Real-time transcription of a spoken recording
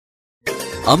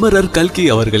அமரர் கல்கி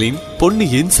அவர்களின்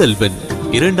பொன்னியின் செல்வன்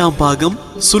இரண்டாம் பாகம்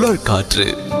சுழற்காற்று.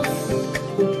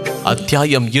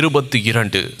 அத்தியாயம்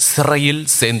 22. சிறையில்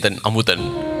சேந்தன் அமுதன்.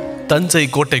 தஞ்சை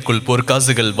கோட்டைக்குள்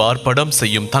பொற்காசுகள் வார்ப்படம்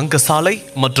செய்யும் தங்கசாலை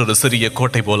மற்றொரு சிறிய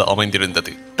கோட்டை போல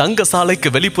அமைந்திருந்தது.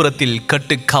 தங்கசாலைக்கு வெளிப்புறத்தில்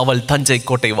கட்டுக்காவல் தஞ்சை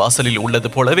கோட்டை வாசலில்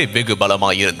உள்ளது போலவே வெகு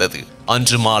பலமாயிருந்தது.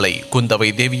 அன்று மாலை குந்தவை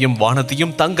தேவியும்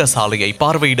வானதியும் தங்கசாலையை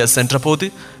பார்வையிட சென்றபோது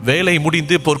வேலை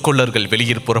முடிந்து பொற்கொள்ளர்கள்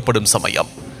வெளியில் புறப்படும்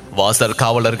சமயம். வாசல்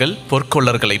காவலர்கள்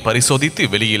பொற்கொள்ளர்களை பரிசோதித்து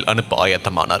வெளியில் அனுப்ப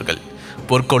ஆயத்தமானார்கள்.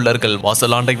 பொற்கொள்ளர்கள்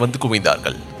வாசலாண்டை வந்து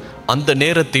குவிந்தார்கள். அந்த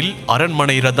நேரத்தில்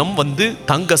அரண்மனை ரதம் வந்து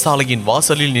தங்கசாலையின்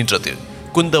வாசலில் நின்றது.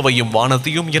 குந்தவையும்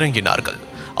வானதியும் இறங்கினார்கள்.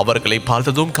 அவர்களை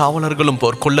பார்த்ததும் காவலர்களும்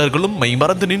பொற்கொள்ளர்களும்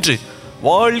மெய்மறந்து நின்று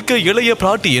வாழ்க இளைய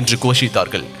பிராட்டி என்று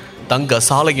கோஷித்தார்கள்.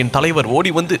 தங்கசாலையின் தலைவர்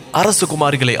ஓடி வந்து அரசு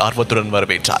குமாரிகளை ஆர்வத்துடன்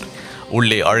வரவேற்றார்.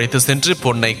 உள்ளே அழைத்து சென்று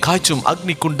பொன்னை காய்ச்சும்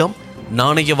அக்னி குண்டம்,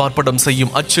 நாணய வார்ப்படம்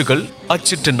செய்யும் அச்சுகள்,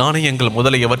 அச்சிட்டு நாணயங்கள்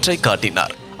முதலியவற்றை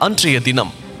காட்டினார். அன்றைய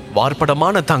தினம்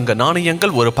வார்ப்படமான தங்க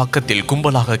நாணயங்கள் ஒரு பக்கத்தில்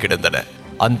கும்பலாக கிடந்தன.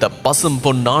 அந்த பசும்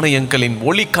பொன் நாணயங்களின்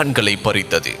ஒளி கண்களை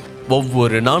பறித்தது.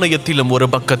 ஒவ்வொரு நாணயத்திலும் ஒரு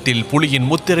பக்கத்தில் புலியின்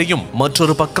முத்திரையும்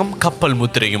மற்றொரு பக்கம் கப்பல்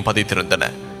முத்திரையும் பதித்திருந்தன.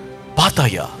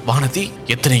 பார்த்தாயா வானதி,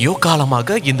 எத்தனையோ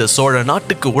காலமாக இந்த சோழ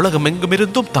நாட்டுக்கு உலகம்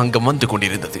எங்குமிருந்தும் தங்கம் வந்து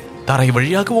கொண்டிருந்தது. தரை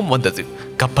வழியாகவும் வந்தது,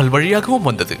 கப்பல் வழியாகவும்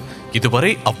வந்தது.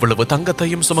 இதுவரை அவ்வளவு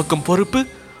தங்கத்தையும் சுமக்கும் பொறுப்பு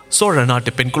சோழ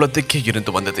நாட்டு பெண் குலத்துக்கே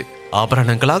இருந்து வந்தது.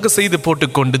 ஆபரணங்களாக செய்து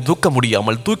போட்டுக்கொண்டு தூக்க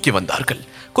முடியாமல் தூக்கி வந்தார்கள்.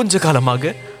 கொஞ்ச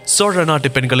காலமாக சோழ நாட்டு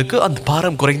பெண்களுக்கு அந்த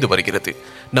பாரம் குறைந்து வருகிறது.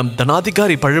 நம்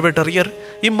தனாதிகாரி பழுவேட்டரையர்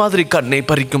இம்மாதிரி கண்ணை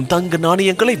பறிக்கும் தங்க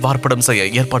நாணயங்களை வார்ப்படம் செய்ய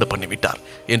ஏற்பாடு பண்ணிவிட்டார்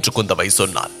என்று குந்தவை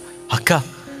சொன்னார். அக்கா,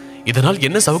 இதனால்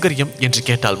என்ன சௌகரியம் என்று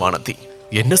கேட்டாள் வானதி.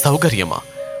 என்ன சௌகரியமா?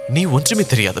 நீ ஒன்றுமே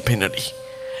தெரியாத பெண்ணடி.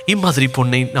 இம்மாதிரி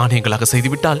பொன்னை நாணயங்களாக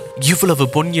செய்துவிட்டால் இவ்வளவு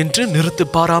பொன் என்று நிறுத்து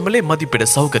பாராமலே மதிப்பிட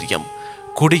சௌகரியம்.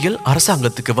 குடியில்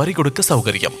அரசாங்கத்துக்கு வரி கொடுக்க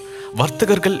சௌகரியம்.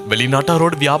 வர்த்தகர்கள்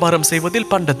வெளிநாட்டாரோடு வியாபாரம்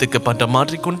செய்வதில் பண்டத்துக்கு பண்டம்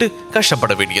மாற்றிக்கொண்டு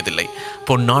கஷ்டப்பட வேண்டியதில்லை.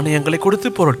 பொன் நாணயங்களை கொடுத்து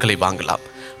பொருட்களை வாங்கலாம்.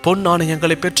 பொன்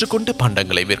நாணயங்களை பெற்றுக்கொண்டு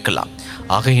பண்டங்களை விற்கலாம்.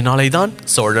 ஆகையினாலேதான்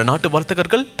சோழ நாட்டு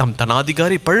வர்த்தகர்கள் தம்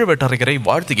தனாதிகாரி பழுவேட்டரையரை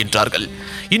வாழ்த்துகின்றார்கள்.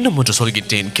 இன்னும் ஒன்று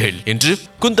சொல்கின்றேன் கேள் என்று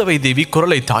குந்தவை தேவி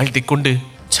குரலை தாழ்த்தி கொண்டு,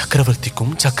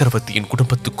 சக்கரவர்த்திக்கும் சக்கரவர்த்தியின்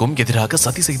குடும்பத்துக்கும் எதிராக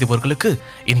சதி செய்தவர்களுக்கு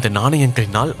இந்த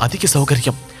நாணயங்களினால் அதிக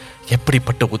சௌகரியம்.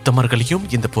 எப்படிப்பட்ட உத்தமர்களையும்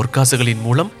இந்த பொற்காசுகளின்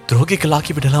மூலம்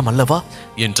துரோகிகளாகி விடலாம் அல்லவா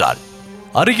என்றார்.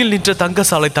 அருகில் நின்ற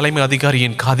தங்கசாலை தலைமை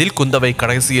அதிகாரியின் காதில் குந்தவை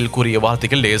கடைசியில் கூறிய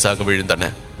வார்த்தைகள் லேசாக விழுந்தன.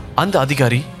 அந்த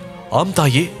அதிகாரி, ஆம்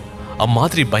தாயே,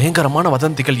 அம்மாதிரி பயங்கரமான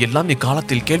வதந்திகள் எல்லாம்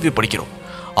இக்காலத்தில் கேள்விப்படுகிறோம்.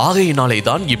 ஆகையினாலே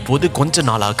தான் இப்போது கொஞ்ச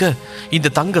நாளாக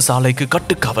இந்த தங்க சாலைக்கு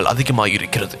கட்டுக்காவல்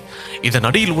அதிகமாகியிருக்கிறது. இதன்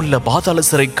அடியில் உள்ள பாதாள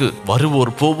சிறைக்கு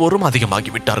வருவோர் போவோரும்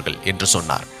அதிகமாகிவிட்டார்கள் என்று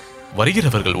சொன்னார்.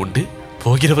 வருகிறவர்கள் உண்டு,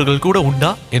 போகிறவர்கள் கூட உண்டா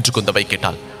என்று குந்தவை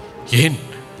கேட்டாள். ஏன்,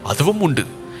 அதுவும் உண்டு.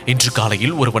 இன்று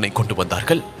காலையில் ஒருவனை கொண்டு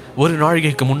வந்தார்கள். ஒரு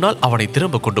நாழிகைக்கு முன்னால் அவனை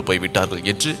திரும்ப கொண்டு போய்விட்டார்கள்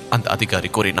என்று அந்த அதிகாரி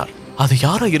கூறினார். அது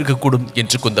யாரா இருக்கக்கூடும்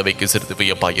என்று குந்தவைக்கு சிறிது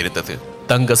வியப்பாயிருந்தது.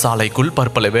 தங்க சாலைக்குள்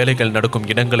பற்பல வேலைகள் நடக்கும்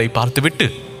இடங்களை பார்த்துவிட்டு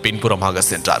பின்புறமாக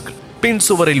சென்றார்கள். பின்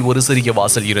சுவரில் ஒரு சிறிய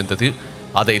வாசல் இருந்தது.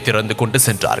 அதை திறந்து கொண்டு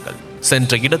சென்றார்கள்.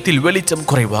 சென்ற இடத்தில் வெளிச்சம்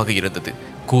குறைவாக இருந்தது.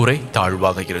 கூரை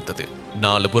தாழ்வாக இருந்தது.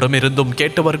 நாலு புறம் இருந்தும்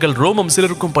கேட்டவர்கள் ரோமம்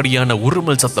சிலருக்கும்படியான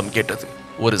உருமல் சத்தம் கேட்டது.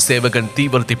 ஒரு சேவகன்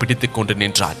தீவர்த்தி பிடித்துக் கொண்டு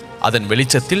நின்றான். அதன்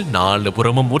வெளிச்சத்தில் நாலு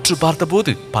புறமும் உற்று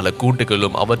பார்த்தபோது பல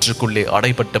கூண்டுகளும் அவற்றுக்குள்ளே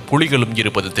அடைபட்ட புலிகளும்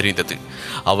இருப்பது தெரிந்தது.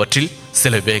 அவற்றில்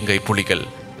சில வேங்கை புலிகள்,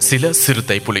 சில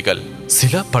சிறுத்தை புலிகள்,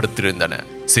 சில படுத்திருந்தன.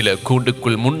 சில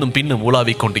கூண்டுக்குள் முன்னும் பின்னும்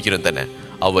உலாவிக் கொண்டு இருந்தன.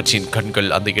 அவற்றின் கண்கள்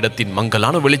அந்த இடத்தின்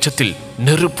மங்கலான வெளிச்சத்தில்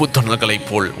நெருப்பு தொண்டர்களைப்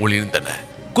போல் ஒளிர்ந்தன.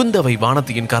 குந்தவை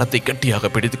வானதியின் கரத்தை கட்டியாக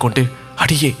பிடித்துக் கொண்டு,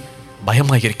 அடியே,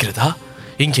 பயமாயிருக்கிறதா?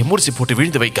 இங்கே மூர்ச்சி போட்டு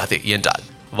விழுந்து வைக்காதே என்றாள்.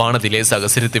 வானதி லேசாக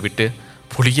சிரித்துவிட்டு,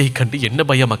 புலியை கண்டு என்ன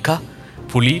பயம் அக்கா?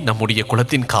 புலி நம்முடைய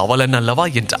குலத்தின் காவலன் அல்லவா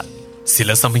என்றாள்.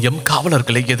 சில சமயம்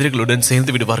காவலர்களை எதிரிகளுடன்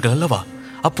சேர்ந்து விடுவார்கள் அல்லவா,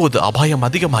 அப்போது அபாயம்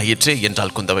அதிகமாயிற்றே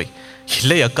என்றாள் குந்தவை.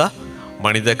 இல்லை அக்கா,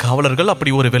 மனித காவலர்கள்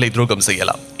அப்படி ஒரு வேளை துரோகம்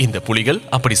செய்யலாம், இந்த புலிகள்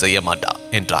அப்படி செய்ய மாட்டா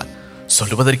என்றாள்.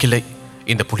 சொல்லுவதற்கில்லை,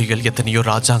 இந்த புலிகள் எத்தனையோ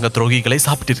ராஜாங்க துரோகிகளை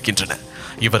சாப்பிட்டிருக்கின்றன.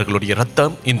 இவர்களுடைய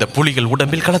ரத்தம் இந்த புலிகள்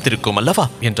உடம்பில் கலத்திருக்கும் அல்லவா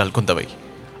என்றாள் குந்தவை.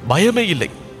 பயமே இல்லை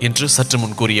என்று சற்று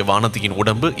முன் கூறிய வானதியின்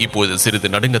உடம்பு இப்போது சிறிது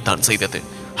நடுங்கத்தான் செய்தது.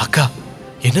 அக்கா,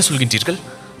 என்ன சொல்கின்றீர்கள்?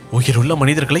 உயிருள்ள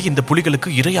மனிதர்களை இந்த புலிகளுக்கு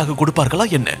இரையாக கொடுப்பார்களா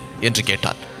என்ன என்று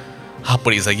கேட்டாள்.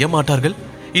 அப்படி செய்ய மாட்டார்கள்.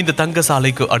 இந்த தங்க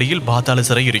சாலைக்கு அடியில் பாதாள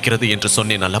சிறை இருக்கிறது என்று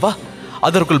சொன்னேன் அல்லவா,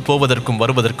 அதற்குள் போவதற்கும்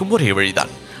வருவதற்கும் ஒரே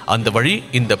வழிதான். அந்த வழி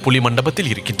இந்த புலி மண்டபத்தில்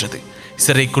இருக்கின்றது.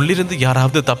 சிறைக்குள்ளிருந்து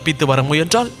யாராவது தப்பித்து வர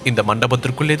முயன்றால் இந்த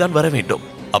மண்டபத்திற்குள்ளே தான் வர வேண்டும்.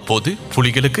 அப்போது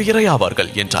புலிகளுக்கு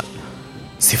இரையாவார்கள் என்றாள்.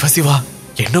 சிவசிவா,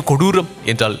 என்ன கொடூரம்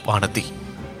என்றாள் வானதி.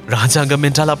 ராஜாங்கம்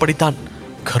என்றால் அப்படித்தான்,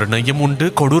 கருணையும் உண்டு,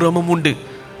 கொடூரமும் உண்டு.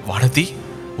 வானதி,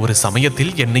 ஒரு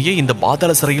சமயத்தில் என்னையே இந்த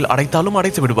பாதாள சிறையில் அடைத்தாலும்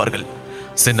அடைத்து விடுவார்கள்.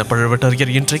 சின்ன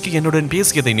பழுவேட்டரையர் இன்றைக்கு என்னுடன்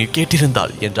பேசியதை நீ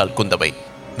கேட்டிருந்தாள் என்றாள் குந்தவை.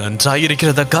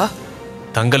 நன்றாயிருக்கிறதக்கா.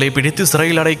 தங்களை பிடித்து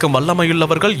சிறையில் அடைக்கும்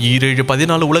வல்லமையுள்ளவர்கள்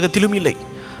 7-14 உலகத்திலும் இல்லை.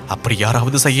 அப்படி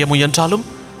யாராவது செய்ய முயன்றாலும்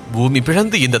பூமி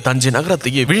பிளந்து இந்த தஞ்சை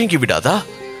நகரத்தையே விழுங்கி விடாதா?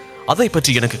 அதை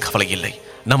பற்றி எனக்கு கவலை இல்லை.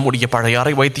 நம்முடைய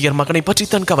பழையாறை வைத்தியர் மகனை பற்றி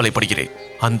தான் கவலைப்படுகிறேன்.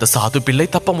 அந்த சாது பிள்ளை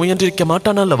தப்ப முயன்றிருக்க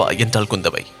மாட்டான் அல்லவா என்றாள்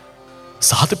குந்தவை.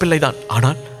 சாது பிள்ளைதான்,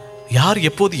 ஆனால் யார்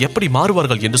எப்போது எப்படி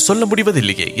மாறுவார்கள் என்று சொல்ல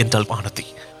முடிவதில்லையே என்றாள் வானதி.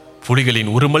 புலிகளின்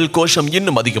உருமல் கோஷம்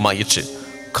இன்னும் அதிகமாயிற்று.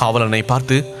 காவலனை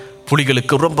பார்த்து,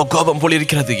 புலிகளுக்கு ரொம்ப கோபம்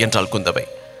போலிருக்கிறது என்றாள் குந்தவை.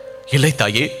 இல்லை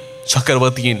தாயே,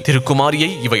 சக்கரவர்த்தியின் திருக்குமாரியை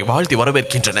இவை வாழ்த்தி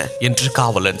வரவேற்கின்றன என்று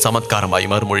காவலன் சமத்காரமாய்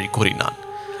மறுமொழி கூறினான்.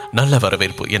 நல்ல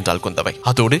வரவேற்பு என்றாள் குந்தவை.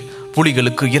 அதோடு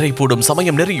புலிகளுக்கு இறை போடும்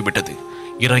சமயம் நெருங்கிவிட்டது.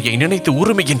 இறையை நினைத்து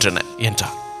உரிமைகின்றன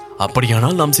என்றார்.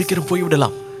 அப்படியானால் நாம் சீக்கிரம்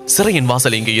போய்விடலாம். சிறையின்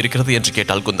வாசல் எங்கே இருக்கிறது என்று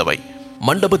கேட்டாள் குந்தவை.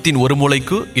 மண்டபத்தின் ஒரு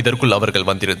மூலைக்கு இதற்குள் அவர்கள்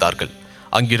வந்திருந்தார்கள்.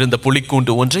 அங்கிருந்த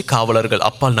புலிக்கூண்டு ஒன்றை காவலர்கள்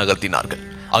அப்பால் நகர்த்தினார்கள்.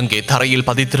 அங்கே தரையில்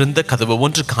பதித்திருந்த கதவு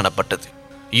ஒன்று காணப்பட்டது.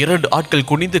 2 ஆட்கள்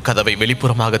குனிந்து கதவை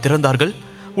வெளிப்புறமாக திறந்தார்கள்.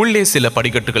 உள்ளே சில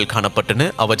படிக்கட்டுகள் காணப்பட்டன.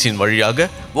 அவற்றின் வழியாக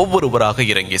ஒவ்வொருவராக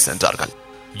இறங்கி சென்றார்கள்.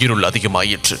 இருள்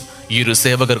அதிகமாயிற்று. 2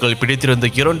 சேவகர்கள் பிடித்திருந்த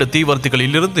 2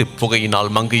 தீவர்த்திகளிலிருந்து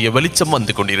புகையினால் மங்கிய வெளிச்சம்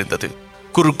வந்து கொண்டிருந்தது.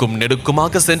 குறுக்கும்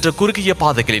நெடுக்குமாக சென்ற குறுகிய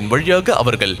பாதைகளின் வழியாக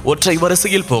அவர்கள் ஒற்றை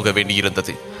வரிசையில் போக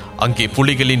வேண்டியிருந்தது. அங்கே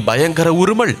புலிகளின் பயங்கர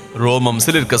உருமல் ரோமம்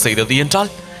சிலிர்க்க செய்தது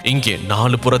என்றால், இங்கே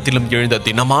 4 புறத்திலும் எழுந்த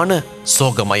தினமான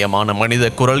சோகமயமான மனித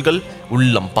குரல்கள்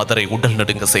உள்ளம் பதரை உடல்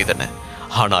நடுங்க செய்தன.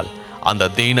 ஆனால் அந்த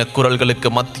தீன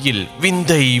குரல்களுக்கு மத்தியில்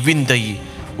விந்தை விந்தை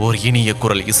ஓர் இனிய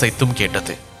குரல் இசைத்தும்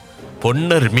கேட்டது.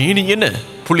 பொன்னர் மேனியென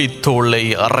புலித்தோளை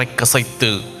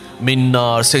அரைக்கசைத்து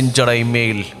மின்னார் செஞ்சடை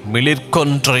மேல்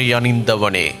மிளிர்கொன்றை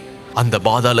அணிந்தவனே. அந்த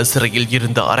பாதாள சிறையில்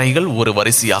இருந்த அறைகள் ஒரு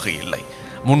வரிசையாக இல்லை.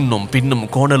 முன்னும் பின்னும்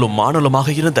கோணலும் மாணலுமாக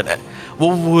இருந்தன.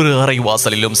 ஒவ்வொரு அறை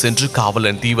வாசலிலும் சென்று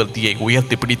காவலன் தீவர்த்தியை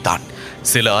உயர்த்தி பிடித்தான்.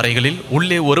 சில அறைகளில்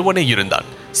உள்ளே ஒருவனே இருந்தான்.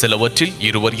 சிலவற்றில்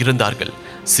 2 இருந்தார்கள்.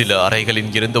 சில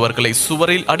அறைகளில் இருந்தவர்களை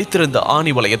சுவரில் அடித்திருந்த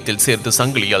ஆணி வளையத்தில் சேர்த்து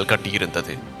சங்கிலியால்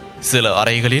கட்டியிருந்தது. சில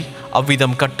அறைகளில்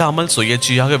அவ்விதம் கட்டாமல்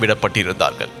சுயேட்சையாக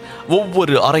விடப்பட்டிருந்தார்கள்.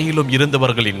 ஒவ்வொரு அறையிலும்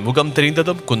இருந்தவர்களின் முகம்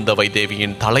தெரிந்ததும் குந்தவை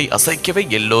தேவியின் தலை அசைக்கவே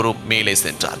எல்லோரும் மேலே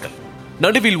சென்றார்கள்.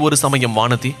 நடுவில் ஒரு சமயம்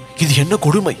வானதி, இது என்ன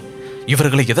கொடுமை?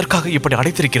 இவர்களை எதற்காக இப்படி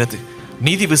அடைத்திருக்கிறது?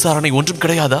 நீதி விசாரணை ஒன்றும்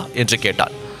கிடையாதா என்று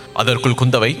கேட்டாள். அதற்குள்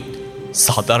குந்தவை,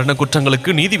 சாதாரண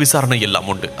குற்றங்களுக்கு நீதி விசாரணை எல்லாம்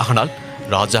உண்டு. ஆனால்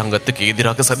ராஜாங்கத்துக்கு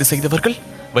எதிராக சதி செய்தவர்கள்,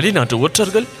 வெளிநாட்டு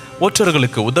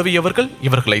ஒற்றர்களுக்கு உதவியவர்கள்,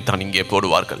 இவர்களை தான் இங்கே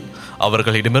போடுவார்கள்.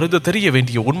 அவர்களிடமிருந்து தெரிய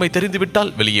வேண்டிய உண்மை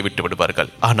தெரிந்துவிட்டால் வெளியே விட்டு விடுவார்கள்.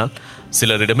 ஆனால்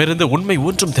சிலரிடமிருந்து உண்மை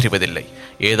ஒன்றும் தெரிவதில்லை.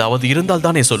 ஏதாவது இருந்தால்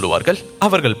தானே சொல்லுவார்கள்.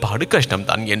 அவர்கள் பாடு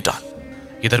கஷ்டம்தான் என்றார்.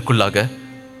 இதற்குள்ளாக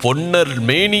பொன்னர்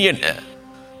மேனியன்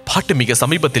பாட்டு மிக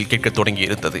சமீபத்தில் கேட்க தொடங்கி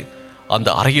இருந்தது. அந்த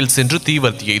அறையில் சென்று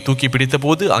தீவர்த்தியை தூக்கி பிடித்த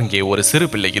போது அங்கே ஒரு சிறு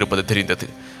பிள்ளை இருப்பது தெரிந்தது.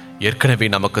 ஏற்கனவே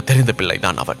நமக்கு தெரிந்த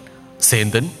பிள்ளைதான் அவன்,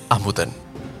 சேந்தன் அமுதன்.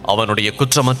 அவனுடைய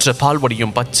குற்றமற்ற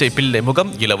பால்வடியும் பச்சை பிள்ளை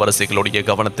முகம் இளவரசிகளுடைய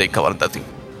கவனத்தை கவர்ந்தது.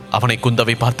 அவனை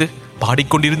குந்தவை பார்த்து,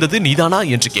 பாடிக்கொண்டிருந்தது நீதானா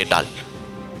என்று கேட்டாள்.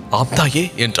 ஆம் தாயே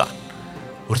என்றான்.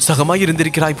 உற்சாகமாய்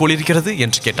இருந்திருக்கிறாய் போலிருக்கிறது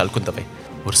என்று கேட்டாள் குந்தவை.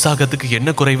 உற்சாகத்துக்கு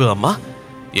என்ன குறைவு அம்மா?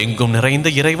 எங்கும் நிறைந்த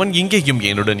இறைவன் இங்கேயும்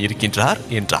என்னுடன் இருக்கின்றார்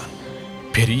என்றான்.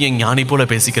 பெரிய ஞானி போல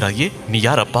பேசுகிறாயே, நீ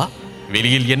யார் அப்பா?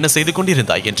 வெளியில் என்ன செய்து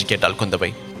கொண்டிருந்தாய் என்று கேட்டாள் குந்தவை.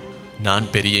 நான்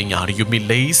பெரிய ஞானியும்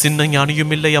இல்லை, சின்ன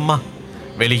ஞானியும் இல்லை அம்மா.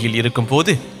 வெளியில் இருக்கும்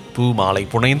போது பூ மாலை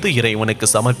புனைந்து இறைவனுக்கு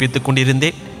சமர்ப்பித்துக்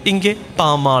கொண்டிருந்தேன். இங்கே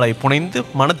பாமாலை புனைந்து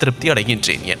மன திருப்தி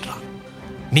அடைகின்றேன் என்றான்.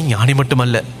 நீ ஞானி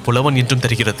மட்டுமல்ல, புலவன் என்றும்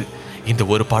தெரிகிறது. இந்த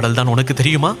ஒரு பாடல் தான் உனக்கு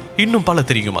தெரியுமா? இன்னும் பல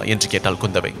தெரியுமா என்று கேட்டாள்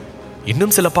குந்தவை.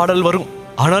 இன்னும் சில பாடல் வரும்,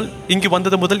 ஆனால் இங்கு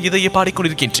வந்தது முதல் இதையே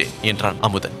பாடிக்கொண்டிருக்கின்றேன் என்றான்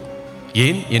அமுதன்.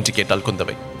 ஏன் என்று கேட்டாள்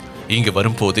குந்தவை. இங்கு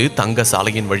வரும்போது தங்க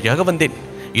சாலையின் வழியாக வந்தேன்.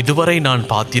 இதுவரை நான்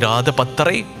பார்த்திராத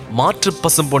 10 மாற்று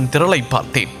பசும்பொன் திரளை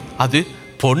பார்த்தேன். அது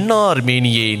பொன்னார்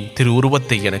மேனியேன்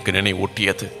திருவுருவத்தை எனக்கு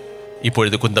நினைவூட்டியது.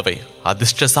 இப்பொழுது குந்தவை,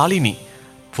 அதிர்ஷ்டசாலினி.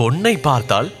 பொன்னை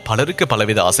பார்த்தால் பலருக்கு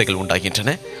பலவித ஆசைகள்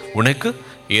உண்டாகின்றன. உனக்கு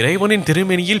இறைவனின்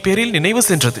திருமேனியில் பேரில் நினைவு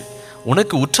சென்றது.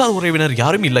 உனக்கு உற்றார் உறவினர்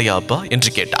யாரும் இல்லையா அப்பா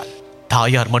என்று கேட்டாள்.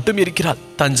 தாயார் மட்டும் இருக்கிறாள்.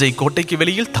 தஞ்சை கோட்டைக்கு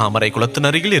வெளியில் தாமரை குளத்தின்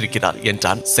அருகில் இருக்கிறாள்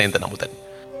என்றான் சேந்தன் அமுதன்.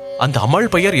 அந்த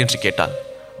அம்மாள் பெயர் என்று கேட்டாள்.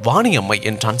 வாணி அம்மை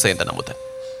என்றான் சேந்தன் அமுதன்.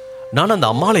 நான் அந்த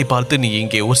அம்மாளை பார்த்து நீ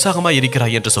இங்கே உற்சாகமாய்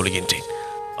இருக்கிறாய் என்று சொல்கின்றேன்.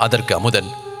 அதற்கு அமுதன்,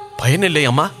 பயனில்லை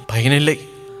அம்மா, பயனில்லை.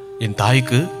 என்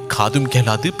தாய்க்கு காதும்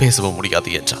கேளாது, பேசவும் முடியாது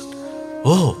என்றான்.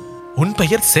 ஓ, உன்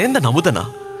பெயர் சேந்தன் அமுதனா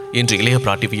என்று இளைய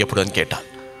பிராட்டி வியப்புடன் கேட்டாள்.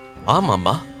 ஆம்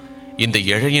அம்மா, இந்த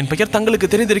ஏழையின் பெயர் தங்களுக்கு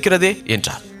தெரிந்திருக்கிறதே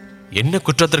என்றார். என்ன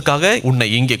குற்றத்திற்காக உன்னை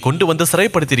இங்கே கொண்டு வந்து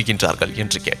சிறைப்படுத்தியிருக்கின்றார்கள்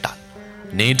என்று கேட்டார்.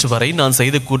 நேற்று வரை நான்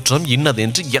செய்த குற்றம்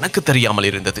இன்னதென்று எனக்கு தெரியாமல்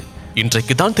இருந்தது.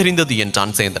 இன்றைக்கு தான் தெரிந்தது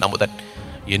என்றான் சேந்தன் அமுதன்.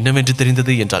 என்னவென்று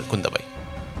தெரிந்தது என்றாள் குந்தவை.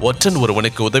 ஒற்றன்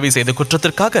ஒருவனுக்கு உதவி செய்த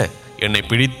குற்றத்திற்காக என்னை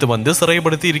பிடித்து வந்து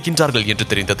சிறைப்படுத்தி இருக்கின்றார்கள் என்று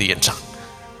தெரிந்தது என்றான்.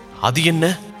 அது என்ன,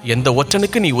 எந்த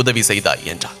ஒற்றனுக்கு நீ உதவி செய்தாய்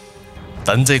என்றான்.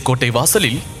 தஞ்சை கோட்டை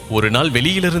வாசலில் ஒரு நாள்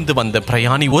வெளியிலிருந்து வந்த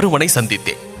பிரயாணி ஒருவனை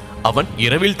சந்தித்தேன். அவன்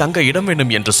இரவில் தங்க இடம்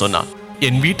வேண்டும் என்று சொன்னான்.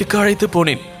 என் வீட்டுக்கு அழைத்து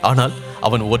போனேன். ஆனால்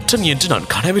அவன் ஒற்றன் என்று நான்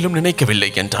கனவிலும் நினைக்கவில்லை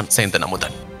என்றான் சேந்தன்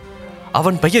அமுதன்.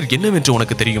 அவன் பெயர் என்னவென்று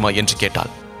உனக்கு தெரியுமா என்று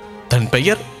கேட்டாள். தன்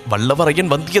பெயர்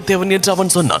வல்லவரையன் வந்தியத்தேவன் என்று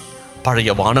அவன் சொன்னான்.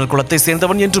 பழைய வானல் குலத்தை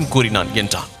சேர்ந்தவன் என்றும் கூறினான்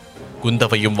என்றான்.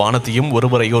 குந்தவையும் வானத்தையும்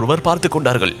ஒருவரை ஒருவர் பார்த்து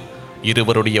கொண்டார்கள்.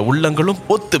 இருவருடைய உள்ளங்களும்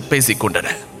ஒத்து பேசிக் கொண்டன.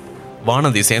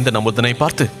 வானதி சேந்தன் அமுதனை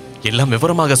பார்த்து, எல்லாம்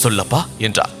விவரமாக சொல்லப்பா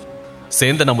என்றார்.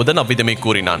 சேந்தன் அமுதன் அவ்விதமே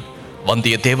கூறினான்.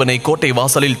 வந்தியத்தேவனை கோட்டை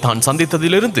வாசலில் தான்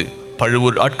சந்தித்ததிலிருந்து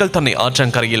பழுவூர் ஆட்கள் தன்னை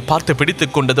ஆற்றங்கரையில் பார்த்து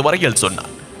பிடித்துக் கொண்டது வரையில்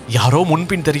சொன்னான். யாரோ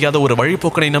முன்பின் தெரியாத ஒரு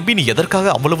வழிபோக்கனை நம்பி நீ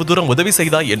எதற்காக அவ்வளவு தூரம் உதவி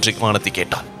செய்தாய் என்று வானதி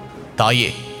கேட்டாள். தாயே,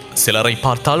 சிலரை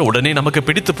பார்த்தால் உடனே நமக்கு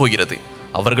பிடித்து போகிறது.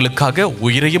 அவர்களுக்காக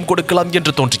உயிரையும் கொடுக்கலாம்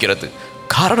என்று தோன்றுகிறது.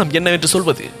 காரணம் என்ன என்று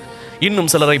சொல்வது?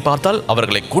 இன்னும் சிலரை பார்த்தால்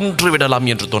அவர்களை கொன்றுவிடலாம்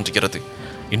என்று தோன்றுகிறது.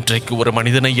 இன்றைக்கு ஒரு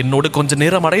மனிதனை என்னோடு கொஞ்ச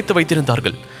நேரம் அடைத்து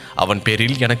வைத்திருந்தார்கள். அவன்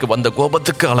பேரில் எனக்கு வந்த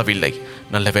கோபத்துக்கு அளவில்லை.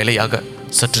 நல்ல வேளையாக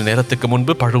சற்று நேரத்துக்கு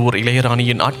முன்பு பழுவூர்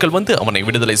இளையராணியின் ஆட்கள் வந்து அவனை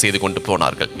விடுதலை செய்து கொண்டு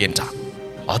போனார்கள் என்றான்.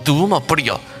 அதுவும்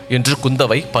அப்படியா என்று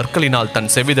குந்தவை பற்களினால்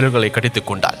தன் செவிதழ்களை கடித்துக்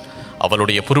கொண்டாள்.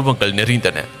 அவளுடைய புருவங்கள்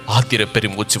நெறிந்தன. ஆத்திர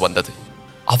பெருமூச்சு வந்தது.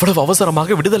 அவ்வளவு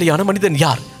அவசரமாக விடுதலையான மனிதன்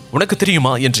யார் உனக்கு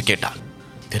தெரியுமா என்று கேட்டாள்.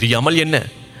 தெரியாமல் என்ன,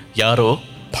 யாரோ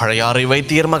பழையாறை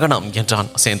வைத்தியர் மகனாம் என்றான்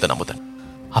சேந்தன் அமுதன்.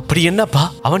 அப்படி என்னப்பா,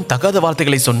 அவன் தகாத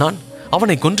வார்த்தைகளை சொன்னான்.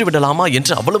 அவனை கொன்று விடலாமா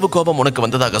என்று அவ்வளவு கோபம் உனக்கு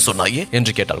வந்ததாக சொன்னாயே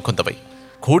என்று கேட்டாள் குந்தவை.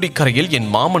 கோடிக்கரையில்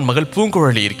என் மாமன் மகள்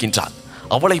பூங்குழலி இருக்கின்றாள்.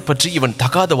 அவளை பற்றி இவன்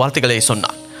தகாத வார்த்தைகளை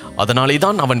சொன்னான். அதனாலே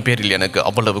தான் அவன் பேரில் எனக்கு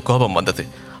அவ்வளவு கோபம் வந்தது.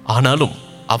 ஆனாலும்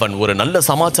அவன் ஒரு நல்ல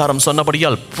சமாச்சாரம்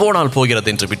சொன்னபடியால் போனால் போகிறது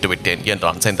என்று விட்டுவிட்டேன்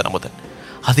என்றான் சேந்தன் அமுதன்.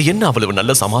 அது என்ன அவ்வளவு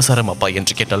நல்ல சமாச்சாரம் அப்பா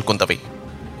என்று கேட்டாள் குந்தவை.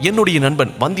 என்னுடைய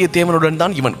நண்பன் வந்தியத்தேவனுடன்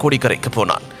தான் இவன் கோடிக்கரைக்கு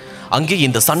போனான். அங்கே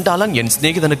இந்த சண்டாளன் என்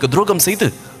சிநேகிதனுக்கு துரோகம் செய்து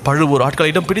பழுவூர்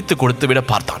ஆட்களிடம் பிடித்து கொடுத்து விட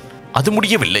பார்த்தான். அது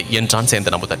முடியவில்லை என்றான்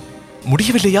சேந்தன் அமுதன்.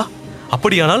 முடியவில்லையா?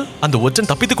 அப்படியானால் அந்த ஒற்றன்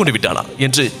தப்பித்துக் கொண்டு விட்டானா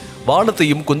என்று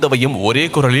வானத்தையும் குந்தவையும் ஒரே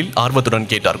குரலில் ஆர்வத்துடன்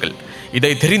கேட்டார்கள்.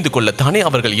 இதை தெரிந்து கொள்ளத்தானே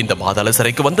அவர்கள் இந்த பாதாள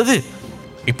சிறைக்கு வந்தது.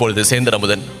 இப்பொழுது சேந்தன்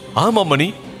அமுதன், ஆமாம் மணி,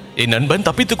 என் நண்பன்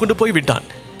தப்பித்துக் கொண்டு போய்விட்டான்.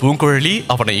 பூங்குழலி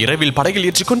அவனை இரவில் படகில்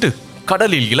ஏற்றிக்கொண்டு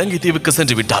கடலில் இலங்கை தீவுக்கு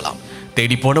சென்று விட்டாளாம்.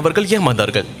 தேடி போனவர்கள்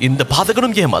ஏமாந்தார்கள். இந்த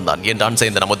பாதகனும் ஏமாந்தான் என்றான்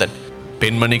சேந்தன் அமுதன்.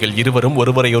 பெண்மணிகள் இருவரும்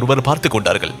ஒருவரை ஒருவர் பார்த்து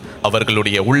கொண்டார்கள்.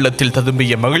 அவர்களுடைய உள்ளத்தில்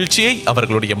ததும்பிய மகிழ்ச்சியை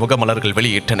அவர்களுடைய முகமலர்கள்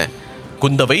வெளியிட்டன.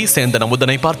 குந்தவை சேந்தன்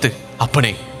அமுதனை பார்த்து,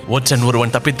 அப்பனே, ஒற்றன்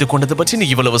ஒருவன் தப்பித்துக் கொண்டது பற்றி நீ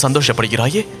இவ்வளவு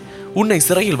சந்தோஷப்படுகிறாயே? உன்னை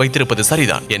சிறையில் வைத்திருப்பது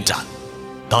சரிதான் என்றார்.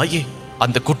 தாயே,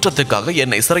 அந்த குற்றத்துக்காக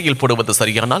என்னை சிறையில் போடுவது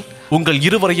சரியானால் உங்கள்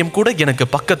இருவரையும் கூட எனக்கு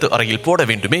பக்கத்து அறையில் போட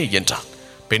வேண்டுமே என்றார்.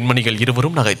 பெண்மணிகள்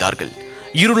இருவரும் நகைத்தார்கள்.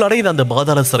 இருளடைந்த அந்த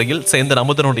பாதாள சிறையில் சேந்தன்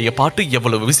அமுதனுடைய பாட்டு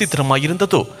எவ்வளவு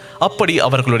விசித்திரமாயிருந்ததோ அப்படி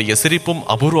அவர்களுடைய சிரிப்பும்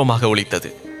அபூர்வமாக ஒலித்தது.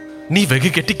 நீ வெகு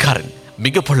கெட்டிக்காரன்,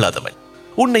 மிக பொல்லாதவன்.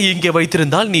 உன்னை இங்கே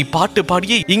வைத்திருந்தால் நீ பாட்டு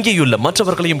பாடியே இங்கேயுள்ள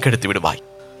மற்றவர்களையும் கெடுத்து விடுவாய்.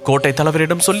 கோட்டை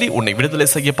தலைவரிடம் சொல்லி உன்னை விடுதலை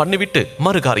செய்ய பண்ணிவிட்டு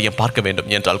மறுகாரியம் பார்க்க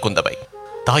வேண்டும் என்றாள் குந்தவை.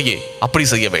 தாயே, அப்படி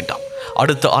செய்ய வேண்டாம்.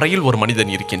 அடுத்த அறையில் ஒரு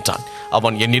மனிதன் இருக்கின்றான்.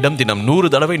 அவன் என்னிடம் தினம் 100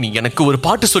 தடவை நீ எனக்கு ஒரு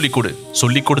பாட்டு சொல்லிக் கொடு,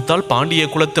 சொல்லிக் கொடுத்தால் பாண்டிய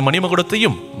குலத்து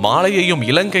மணிமகுடத்தையும் மாலையையும்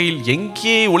இலங்கையில்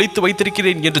எங்கே ஒளித்து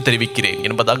வைத்திருக்கிறேன் என்று தெரிவிக்கிறேன்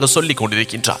என்பதாக சொல்லிக்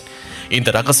கொண்டிருக்கின்றான்.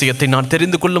 இந்த ரகசியத்தை நான்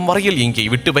தெரிந்து கொள்ளும் வரையில் இங்கே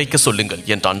விட்டு வைக்க சொல்லுங்கள்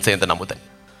என்றான் சேந்தன் அமுதன்.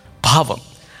 பாவம்,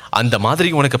 அந்த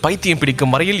மாதிரி உனக்கு பைத்தியம்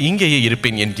பிடிக்கும் வரையில் இங்கேயே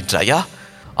இருப்பேன் என்கின்றாயா?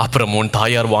 அப்புறம் உன்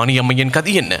தாயார் வாணியம்மையின்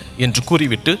கதி என்ன என்று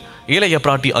கூறிவிட்டு இளைய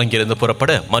பிராட்டி அங்கிருந்து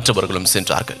புறப்பட மற்றவர்களும்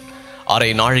சென்றார்கள். அரை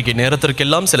நாழிகை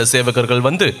நேரத்திற்கெல்லாம் சில சேவகர்கள்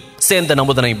வந்து சேந்தன்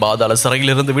அமுதனை பாதாள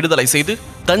சிறையிலிருந்து விடுதலை செய்து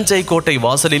தஞ்சை கோட்டை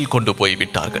வாசலில் கொண்டு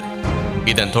போய்விட்டார்கள்.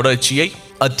 இதன் தொடர்ச்சியை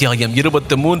அத்தியாயம்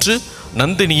 23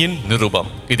 நந்தினியின்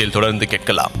நிருபம் இதில் தொடர்ந்து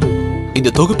கேட்கலாம்.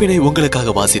 இந்த தொகுப்பினை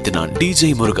உங்களுக்காக வாசித்து நான்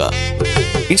DJ முருகா.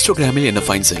 இன்ஸ்டாகிராமில் என்ன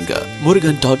ஃபைண்ட் செய்யுங்க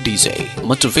murugan.dj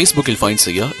மற்றும் Facebookல் ஃபைண்ட்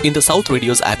செய்ய இந்த சவுத்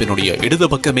ரேடியோஸ் ஆப்பினுடைய இடது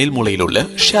பக்க மேல் மூலையில் உள்ள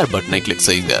ஷேர் பட்டனை கிளிக்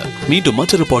செய்யுங்க. மீண்டும்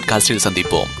மற்றொரு பாட்காஸ்டில்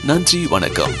சந்திப்போம். நன்றி,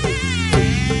 வணக்கம்.